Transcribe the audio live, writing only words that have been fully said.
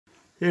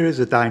Here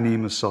is a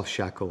Dyneema soft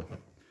shackle.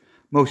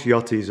 Most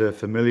yachties are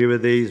familiar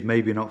with these,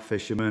 maybe not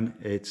fishermen.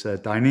 It's a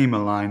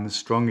Dyneema line, the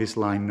strongest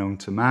line known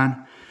to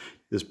man.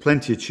 There's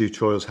plenty of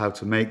tutorials how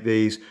to make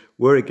these.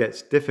 Where it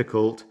gets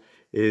difficult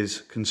is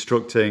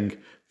constructing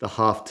the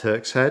half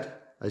Turk's head,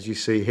 as you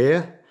see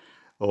here,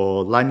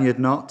 or lanyard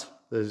knot,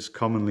 as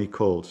commonly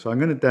called. So I'm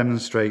going to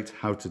demonstrate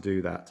how to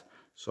do that.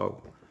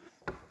 So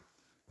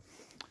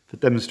for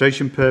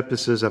demonstration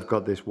purposes, I've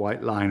got this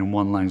white line and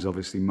one line is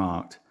obviously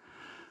marked.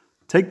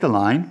 Take the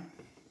line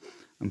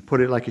and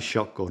put it like a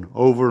shotgun,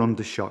 over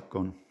under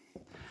shotgun.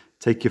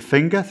 Take your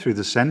finger through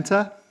the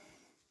center,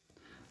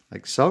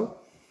 like so.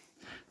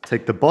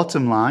 Take the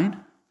bottom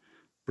line,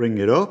 bring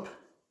it up,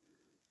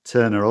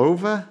 turn her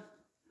over,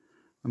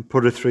 and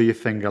put her through your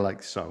finger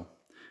like so.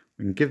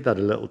 We can give that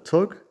a little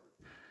tug.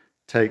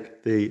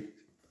 Take the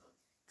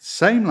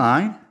same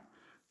line,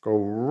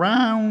 go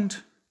round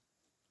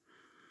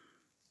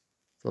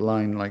the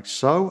line like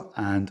so,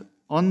 and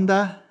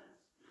under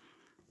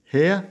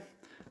here,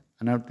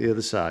 and out the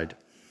other side,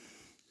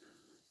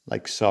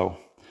 like so.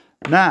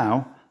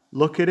 Now,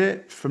 look at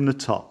it from the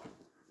top.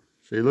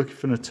 So you're looking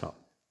from the top.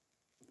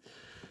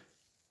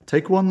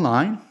 Take one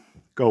line,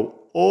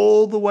 go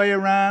all the way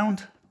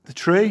around the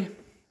tree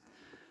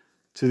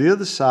to the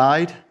other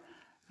side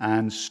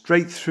and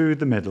straight through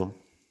the middle.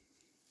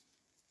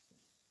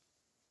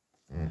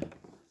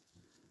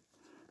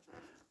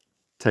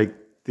 Take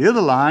the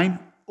other line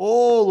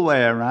all the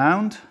way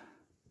around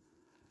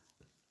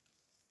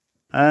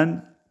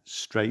and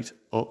straight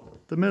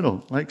up the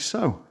middle, like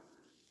so.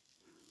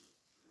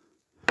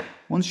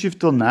 Once you've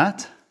done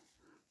that,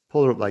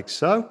 pull her up like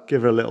so,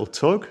 give her a little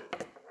tug.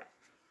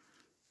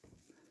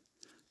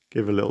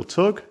 Give her a little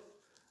tug,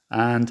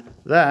 and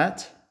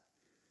that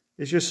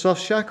is your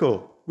soft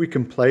shackle. We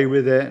can play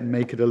with it and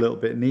make it a little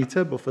bit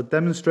neater, but for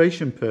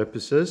demonstration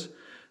purposes,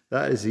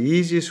 that is the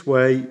easiest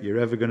way you're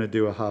ever going to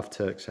do a half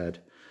Turk's head.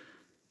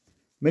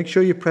 Make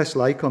sure you press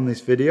like on this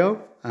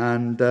video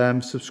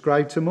and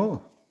subscribe to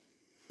more.